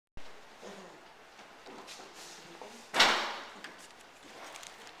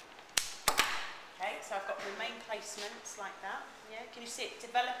placements like that. Yeah, can you see it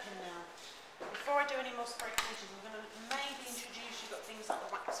developing now? Before I do any more spray carnations, I'm going to maybe introduce, you've got things like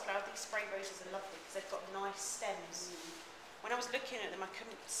the wax flower. These spray roses are lovely because they've got nice stems. When I was looking at them, I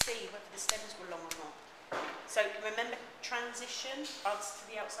couldn't see whether the stems were long or not. So remember, transition, buds to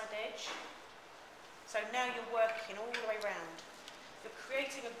the outside edge. So now you're working all the way around. You're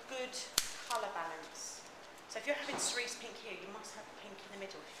creating a good colour balance. So if you're having cerise pink here, you must have pink in the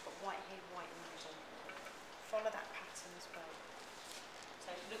middle. If you've got white here, white in the middle. Follow that pattern as well.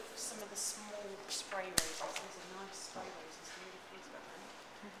 So look for some of the small spray roses. These are nice spray roses. I'm really pleased about them.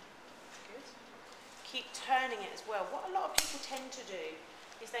 Good. Keep turning it as well. What a lot of people tend to do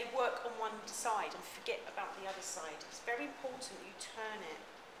is they work on one side and forget about the other side. It's very important that you turn it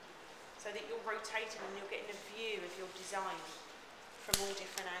so that you're rotating and you're getting a view of your design from all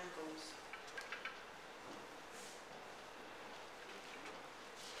different angles.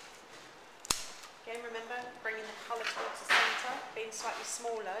 Again, remember, bringing the colour towards the centre, being slightly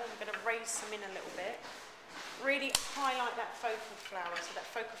smaller. I'm going to raise some in a little bit. Really highlight that focal flower, so that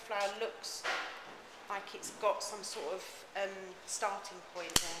focal flower looks like it's got some sort of starting point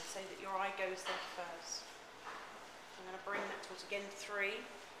there, so that your eye goes there first. I'm going to bring that towards, again, 3.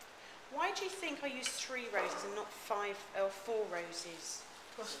 Why do you think I use 3 roses and not 5 or 4 roses?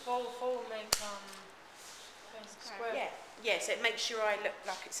 Because 4 make square. Yeah. Yeah, so it makes your eye look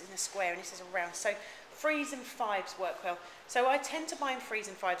like it's in a square and this is a round. So 3s and 5s work well. So I tend to buy in 3s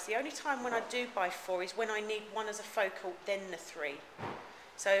and 5s. The only time when I do buy 4 is when I need one as a focal, then the 3.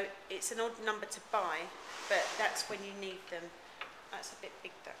 So it's an odd number to buy, but that's when you need them. That's a bit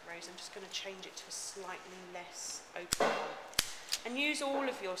big, that rose. I'm just going to change it to a slightly less open one. And use all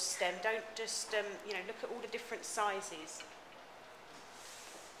of your stem. Don't just, you know, look at all the different sizes.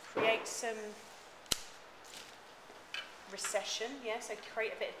 Create some recession, yeah, so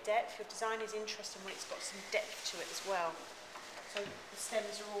create a bit of depth. Your design is interesting when it's got some depth to it as well. So the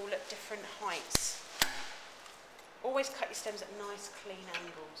stems are all at different heights. Always cut your stems at nice clean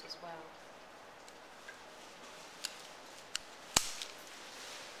angles as well.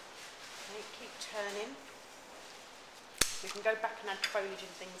 Okay, keep turning. We can go back and add foliage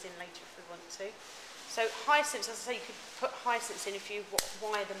and things in later if we want to. So hyacinths, as I say, you could put hyacinths in if you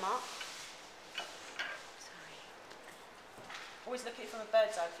wire them up. Always look at it from a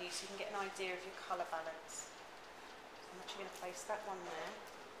bird's eye view so you can get an idea of your colour balance. So I'm actually going to place that one there.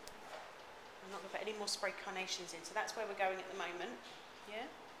 I'm not going to put any more spray carnations in, so that's where we're going at the moment. Yeah.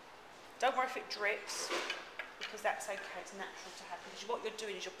 Don't worry if it drips, because that's okay, it's natural to happen. Because what you're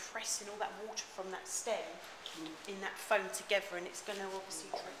doing is you're pressing all that water from that stem in that foam together, and it's going to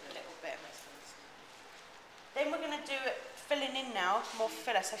obviously drip a little bit. Then we're going to do it filling in now, more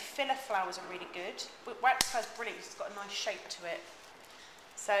filler. So filler flowers are really good. Wax flower is brilliant because it's got a nice shape to it.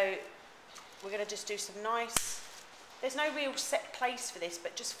 So we're going to just do some nice, there's no real set place for this,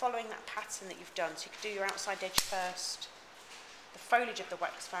 but just following that pattern that you've done. So you could do your outside edge first. The foliage of the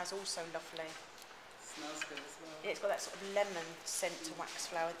wax flower is also lovely. Smells good as well. Yeah, it's got that sort of lemon scent to wax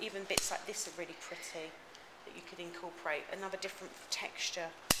flower. Even bits like this are really pretty that you could incorporate. Another different texture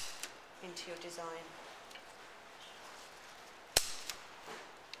into your design.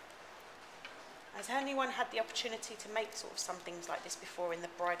 Has anyone had the opportunity to make sort of some things like this before in the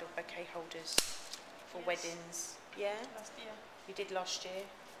bridal bouquet holders for weddings? Yeah? Last year. You did last year.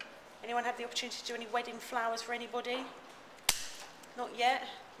 Anyone have the opportunity to do any wedding flowers for anybody? Not yet?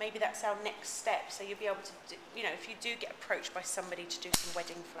 Maybe that's our next step. So you'll be able to do, you know, if you do get approached by somebody to do some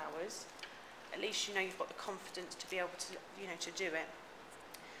wedding flowers, at least you know you've got the confidence to be able to, you know, to do it.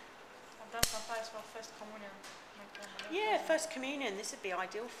 I've done some flowers for First Communion. Yeah, First Communion, this would be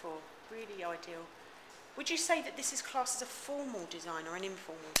ideal for. Really ideal. Would you say that this is classed as a formal design or an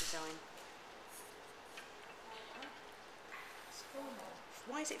informal design? It's formal.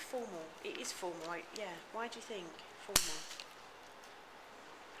 Why is it formal? It is formal, right? Yeah. Why do you think formal?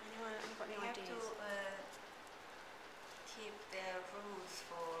 Anyone got any ideas? You have to keep the rules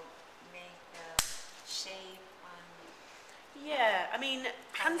for make the shape and... Yeah, I mean,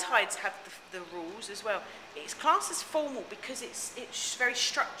 hand tides have the rules as well. It's classed as formal because it's very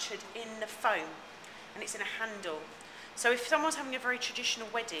structured in the foam and it's in a handle. So if someone's having a very traditional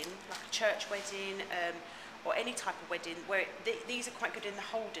wedding, like a church wedding or any type of wedding, where these are quite good in the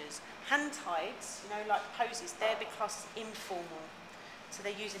holders. Hand tides, you know, like posies, they're big classed as informal. So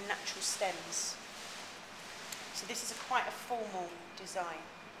they're using natural stems. So this is quite a formal design,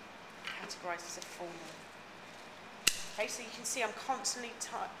 categorised as a formal. Okay, so you can see I'm constantly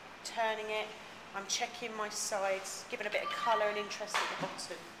turning it, I'm checking my sides, giving a bit of colour and interest at the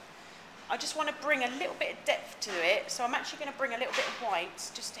bottom. I just want to bring a little bit of depth to it, so I'm actually going to bring a little bit of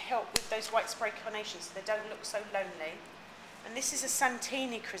white just to help with those white spray carnations so they don't look so lonely. And this is a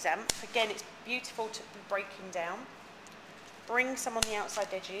Santini chrysanth. Again, it's beautiful to be breaking down. Bring some on the outside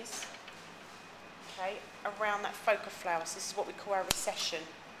edges, okay, around that focal flower. So this is what we call our recession.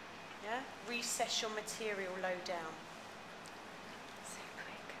 Yeah, recess your material low down. So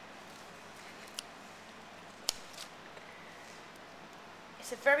quick.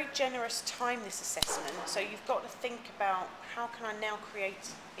 It's a very generous time, this assessment, so you've got to think about how can I now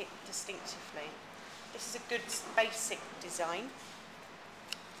create it distinctively. This is a good basic design.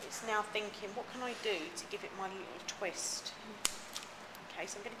 It's now thinking, what can I do to give it my little twist? Okay,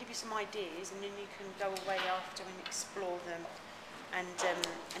 so I'm going to give you some ideas, and then you can go away after and explore them, and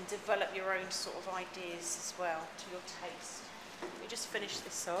develop your own sort of ideas as well to your taste. Let me just finish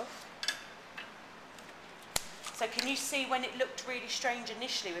this off. So can you see when it looked really strange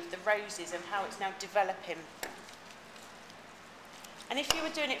initially with the roses and how it's now developing? And if you were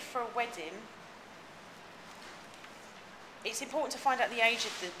doing it for a wedding, it's important to find out the age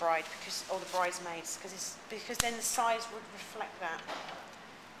of the bride or the bridesmaids, because then the size would reflect that.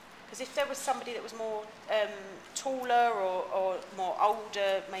 Because if there was somebody that was more taller or more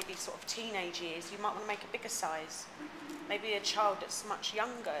older, maybe sort of teenage years, you might want to make a bigger size. Maybe a child that's much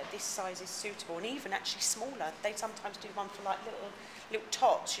younger, this size is suitable, and even actually smaller. They sometimes do one for like little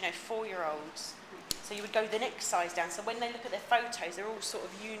tots, 4-year-olds. So you would go the next size down. So when they look at their photos, they're all sort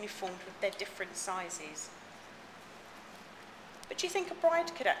of uniformed with their different sizes. But do you think a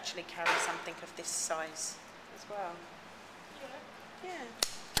bride could actually carry something of this size as well? Yeah,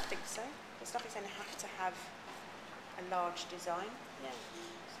 I think so. There's nothing saying they have to have a large design. Yeah.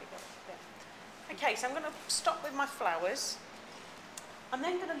 So okay, so I'm going to stop with my flowers. I'm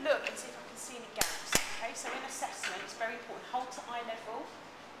then going to look and see if I can see any gaps. Okay, so in assessment, it's very important. Hold to eye level.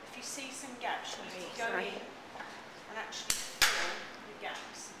 If you see some gaps, you need to go in and actually fill the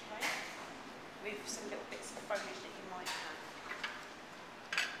gaps, okay, with some little bits of foliage that you might have.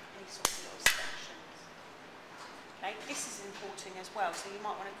 Any sorts of little sections. Okay, this is important as well, so you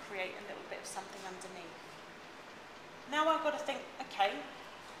might want to create a little bit of something underneath. Now I've got to think, okay,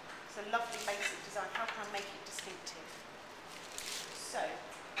 it's a lovely basic design, how can I make it distinctive? So,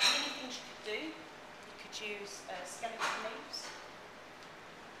 many things you could do. You could use skeleton leaves.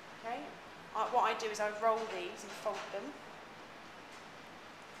 Okay, what I do is I roll these and fold them,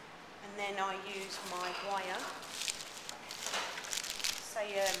 and then I use my wire.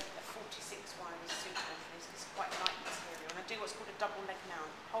 Say a 46 wire is suitable for this, it's quite light material, and I do what's called a double leg mount.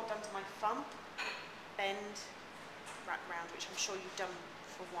 Hold under my thumb, bend, wrap round, which I'm sure you've done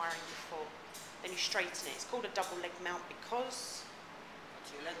for wiring before. Then you straighten it. It's called a double leg mount because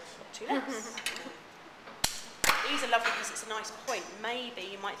 2 legs. 2 legs. These are lovely because it's a nice point. Maybe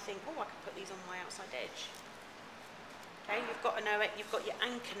you might think, oh, I could put these on my outside edge. Okay, you've got to know it. You've got your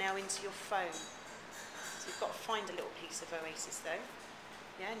anchor now into your foam. So you've got to find a little piece of oasis though.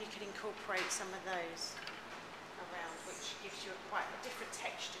 Yeah, and you can incorporate some of those around, which gives you quite a different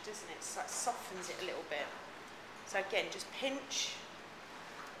texture, doesn't it? So that softens it a little bit. So again, just pinch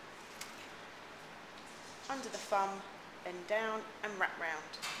under the thumb, bend down and wrap round,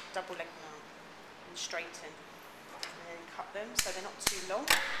 double leg mount, and straighten. And then cut them so they're not too long.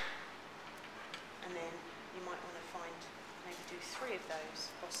 And then you might want to find, maybe do 3 of those,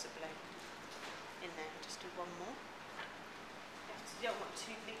 possibly, in there. Just do 1 more. You don't want 2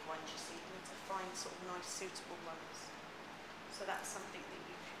 big ones, you see. You need to find sort of nice, suitable ones. So that's something that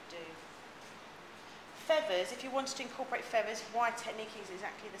you could do. Feathers, if you wanted to incorporate feathers, wire technique is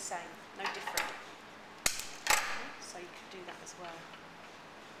exactly the same, no different. Okay, so you could do that as well.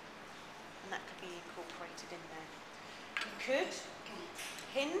 And that could be incorporated in there. You could,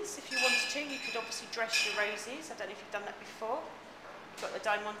 pins, if you wanted to, you could obviously dress your roses. I don't know if you've done that before. You've got the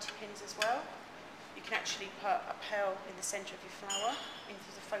Diamante pins as well. You can actually put a pearl in the centre of your flower,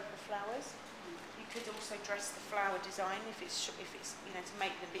 into the focal flowers. You could also dress the flower design if it's to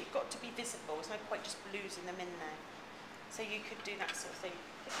make them, but you've got to be visible. There's no point just losing them in there. So you could do that sort of thing.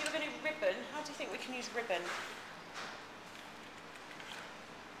 If you were going to do ribbon, how do you think we can use ribbon?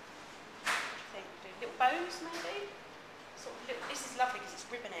 What do you think? Do little bows maybe? Sort of little, this is lovely because it's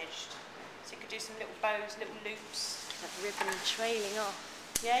ribbon edged. So you could do some little bows, little loops. Like ribbon trailing off.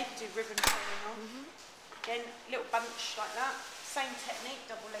 Yeah, you could do ribbon trailing off. Again, little bunch like that. Same technique,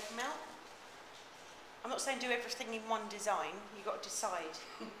 double leg mount. I'm not saying do everything in one design. You've got to decide.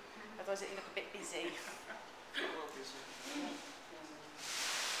 Otherwise it'll look a bit busy. Okay,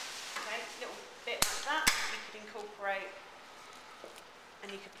 little bit like that. You could incorporate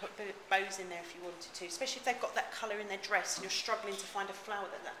And you could put bows in there if you wanted to, especially if they've got that colour in their dress and you're struggling to find a flower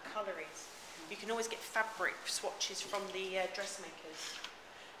that colour is. You can always get fabric swatches from the dressmakers.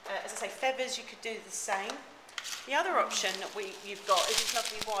 As I say, feathers you could do the same. The other option that you've got is these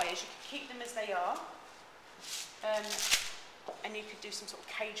lovely wires. You can keep them as they are, and you could do some sort of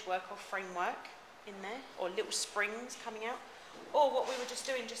cage work or framework in there, or little springs coming out. Or what we were just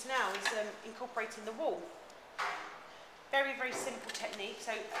doing just now is incorporating the wool. Very, very simple technique.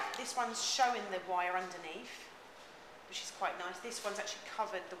 So this one's showing the wire underneath, which is quite nice. This one's actually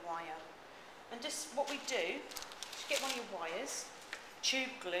covered the wire. And just what we do, just get one of your wires,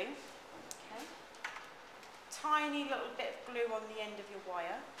 tube glue, okay? Tiny little bit of glue on the end of your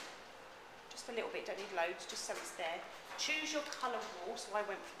wire. Just a little bit, don't need loads, just so it's there. Choose your colour wool, so I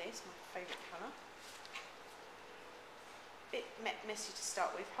went for this, my favourite colour. Bit messy to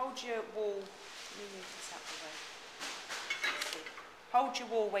start with. Hold your wool, let me move this out of the way. Hold your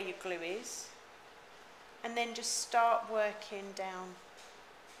wool where your glue is, and then just start working down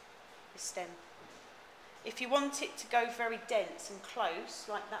the stem. If you want it to go very dense and close,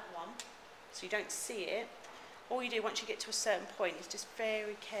 like that one, so you don't see it, all you do once you get to a certain point is just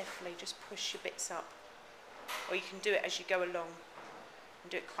very carefully just push your bits up. Or you can do it as you go along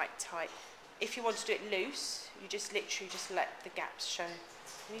and do it quite tight. If you want to do it loose, you just literally just let the gaps show.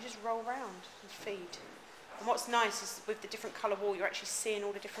 And you just roll around and feed. And what's nice is with the different colour wool, you're actually seeing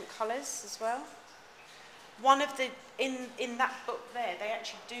all the different colours as well. One of the, in that book there, they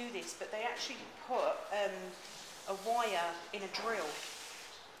actually do this, but they actually put a wire in a drill.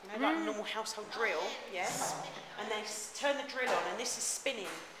 You know, like a normal household drill, yes? And they turn the drill on, and this is spinning.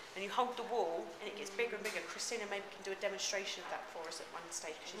 And you hold the wool, and it gets bigger and bigger. Christina maybe can do a demonstration of that for us at one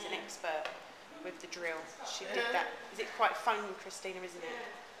stage, because she's an expert with the drill. She did that. Is it quite fun, Christina, isn't it?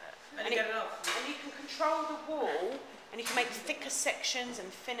 And you can control the wool, and you can make thicker sections and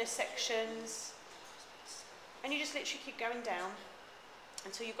thinner sections. And you just literally keep going down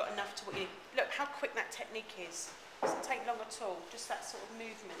until you've got enough to what you need. Look how quick that technique is. It doesn't take long at all, just that sort of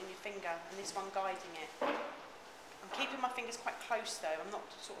movement in your finger, and this one guiding it. I'm keeping my fingers quite close though, I'm not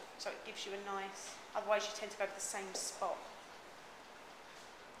sort of, so it gives you a nice, otherwise you tend to go to the same spot.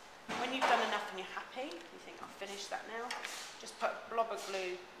 When you've done enough and you're happy, you think I've finished that now, just put a blob of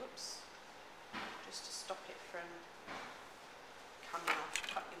glue, whoops, just to stop it from coming off,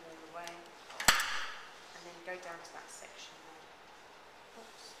 cut your wall away, and then go down to that section there.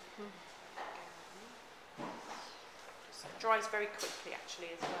 Oops. Just, it dries very quickly actually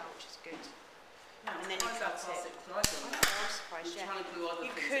as well, which is good. Yeah, and then you cut it. I'm surprised, yeah. You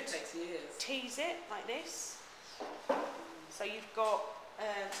could tease it like this. So you've got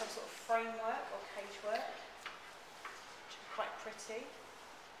some sort of framework or cage work, which is quite pretty.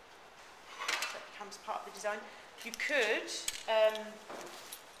 So it becomes part of the design. You could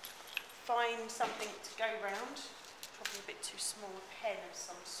find something to go round, probably a bit too small, a pen of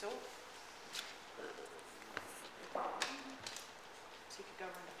some sort. So you could go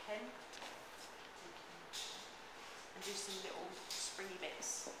around a pen. And do some little springy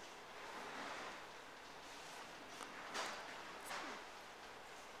bits.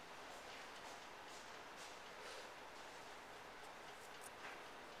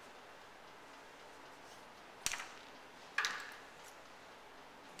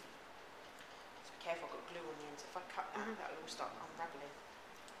 Just be careful, I've got glue on the ends. If I cut that, that'll all start unravelling.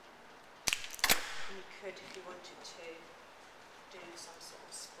 And you could, if you wanted to, do some sort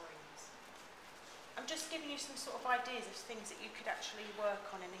of springs. I'm just giving you some sort of ideas of things that you could actually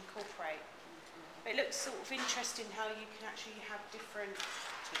work on and incorporate. But it looks sort of interesting how you can actually have different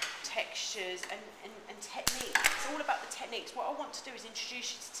textures and techniques. It's all about the techniques. What I want to do is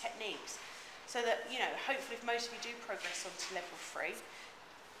introduce you to techniques so that, you know, hopefully if most of you do progress on to level 3,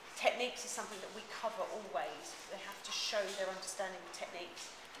 techniques is something that we cover always. They have to show their understanding of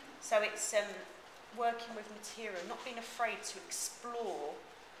techniques. So it's working with material, not being afraid to explore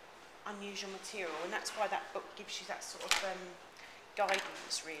unusual material, and that's why that book gives you that sort of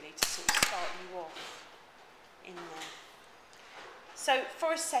guidance really to sort of start you off in there. So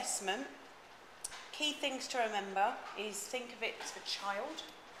for assessment, key things to remember is think of it as a child.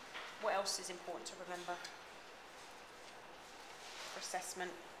 What else is important to remember for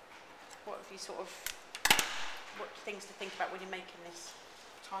assessment? What have you what things to think about when you're making this?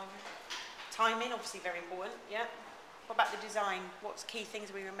 Timing. Timing, obviously very important, yeah. What about the design? What's key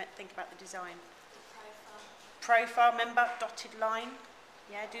things we think about the design? Profile, remember, dotted line.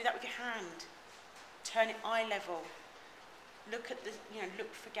 Yeah, do that with your hand. Turn it eye level. Look at the,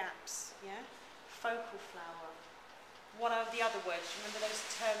 look for gaps. Yeah. Focal flower. What are the other words? Remember those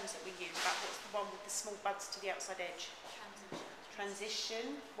terms that we use about what's the one with the small buds to the outside edge?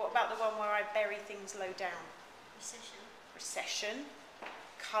 Transition. What about the one where I bury things low down? Recession. Recession.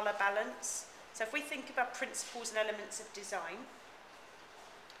 Colour balance. So if we think about principles and elements of design,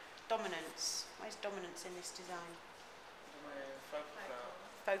 dominance. Where's dominance in this design?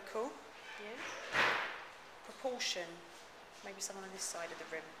 Focal. Yeah. Proportion. Maybe someone on this side of the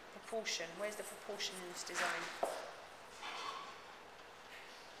room. Proportion. Where's the proportion in this design?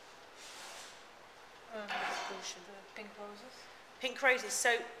 Proportion. The pink roses. Pink roses.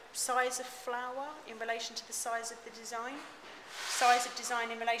 So size of flower in relation to the size of the design. Size of design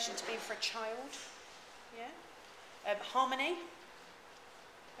in relation to being for a child. Yeah. Harmony.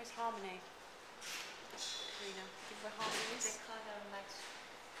 Where's harmony? Karina, think where harmony is. The colour match.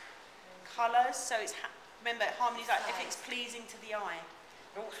 Colours. So it's remember harmony is like if it's pleasing to the eye.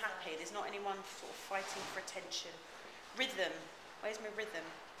 We're all happy. There's not anyone sort of fighting for attention. Rhythm. Where's my rhythm?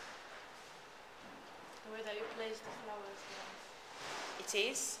 The way that you place the flowers. It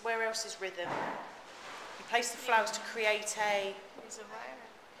is. Where else is rhythm? You place the flowers to create a... Is a wire.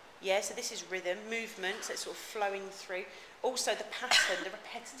 Yeah, so this is rhythm, movement, so it's sort of flowing through. Also the pattern, the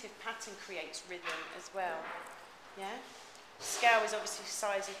repetitive pattern creates rhythm as well. Yeah? Scale is obviously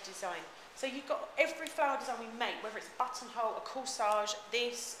size of design. So you've got every flower design we make, whether it's a buttonhole, a corsage,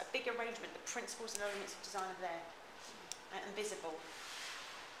 this, a big arrangement, the principles and elements of design are there and visible.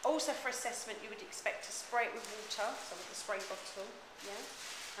 Also for assessment you would expect to spray it with water, so with the spray bottle, yeah,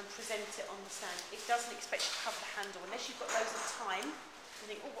 and present it on the stand. It doesn't expect you to cover the handle. Unless you've got loads of time, you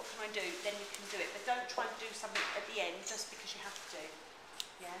think, oh, what can I do? Then you can do it. But don't try and do something at the end just because you have to.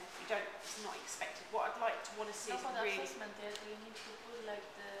 Yeah, you don't, it's not expected. What I'd like to want to see is For the really... assessment, do you need to put like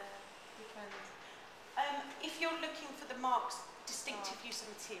the different... if you're looking for the marks, distinctive use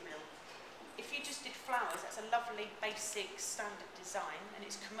of material. If you just did flowers, that's a lovely basic standard design and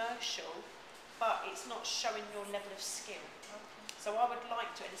it's commercial, but it's not showing your level of skill. So I would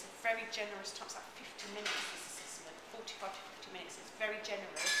like to, and it's a very generous time, it's like 50 minutes this assessment, 45 to 50 minutes, it's very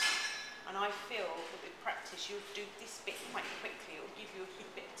generous. And I feel that with practice you'll do this bit quite quickly, it will give you a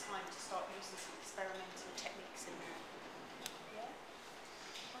good bit of time to start using some experimental techniques in there. Yeah?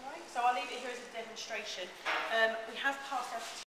 Alright, so I'll leave it here as a demonstration. We have passed our